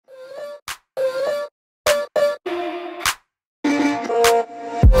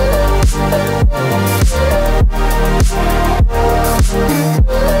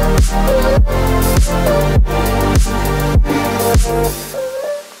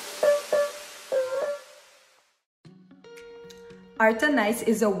Art on Ice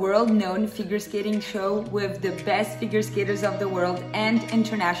is a world-known figure skating show with the best figure skaters of the world and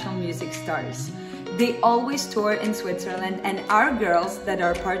international music stars. They always tour in Switzerland, and our girls that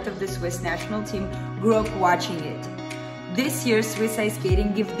are part of the Swiss national team grew up watching it. This year, Swiss Ice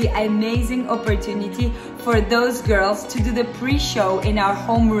Skating gives the amazing opportunity for those girls to do the pre-show in our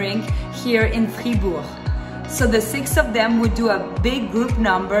home rink here in Fribourg. So the 6 of them would do a big group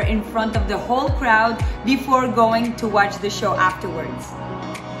number in front of the whole crowd before going to watch the show afterwards.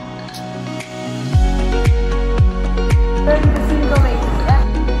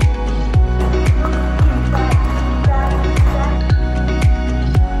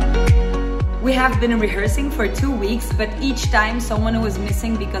 We have been rehearsing for 2 weeks, but each time someone was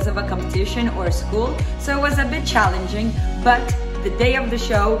missing because of a competition or school, so it was a bit challenging, but the day of the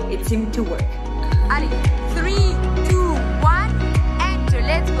show, it seemed to work. Allez, 3, 2, 1, enter,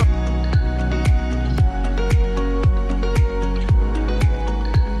 let's go!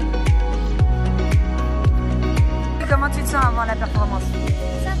 Comment tu te sens avant la performance?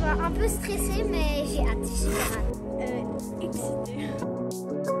 Ça va, un peu stressée, mais j'ai hâte, super hâte. Excitée.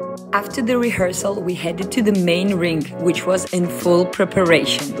 After the rehearsal, we headed to the main rink, which was in full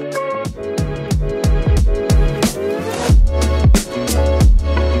preparation.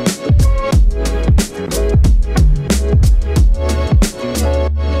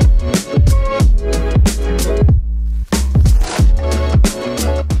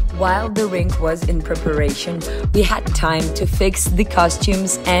 While the rink was in preparation, we had time to fix the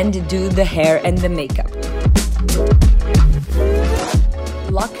costumes and do the hair and the makeup.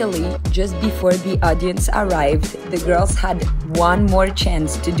 Luckily, just before the audience arrived, the girls had one more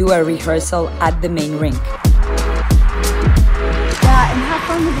chance to do a rehearsal at the main rink. Yeah, and have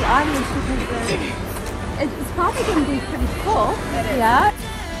fun with the audience because it's probably going to be pretty cool. Yeah.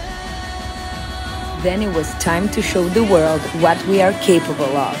 Then it was time to show the world what we are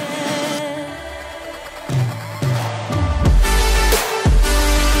capable of.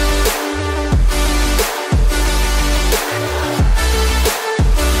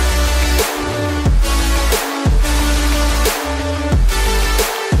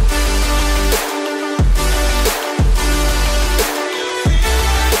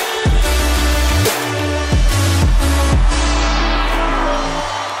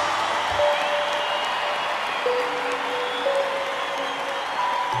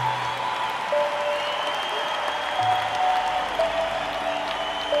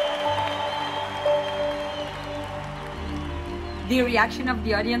 The reaction of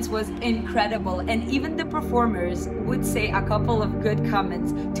the audience was incredible, and even the performers would say a couple of good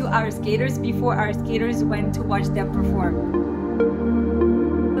comments to our skaters before our skaters went to watch them perform.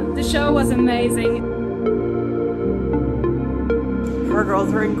 The show was amazing. Our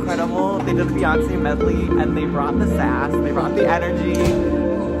girls were incredible. They did a Beyoncé medley and they brought the sass, they brought the energy.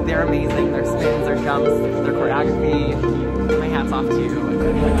 They're amazing. Their spins, their jumps, their choreography. My hat's off to you.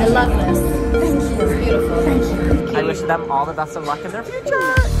 I love this. Thank you. It's beautiful. Thank you. I wish them all the best of luck in their future.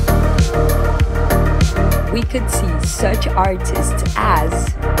 We could see such artists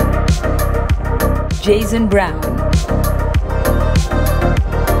as Jason Brown,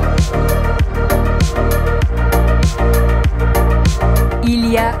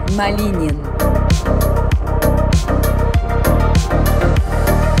 Ilia Malinin,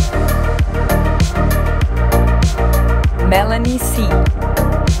 Melanie C,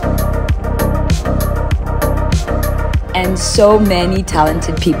 and so many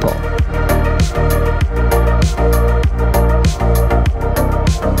talented people.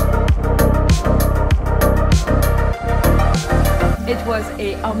 It was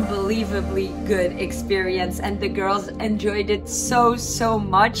an unbelievably good experience, and the girls enjoyed it so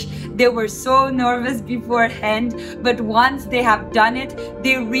much. They were so nervous beforehand, but once they have done it,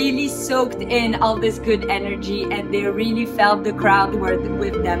 they really soaked in all this good energy and they really felt the crowd were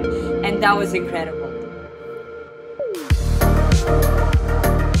with them, and that was incredible.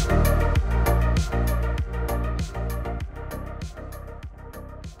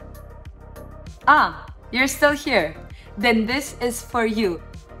 Ah, you're still here. Then this is for you.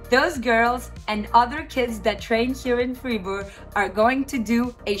 Those girls and other kids that train here in Fribourg are going to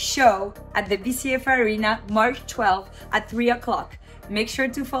do a show at the BCF Arena March 12th at 3 o'clock. Make sure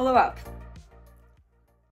to follow up.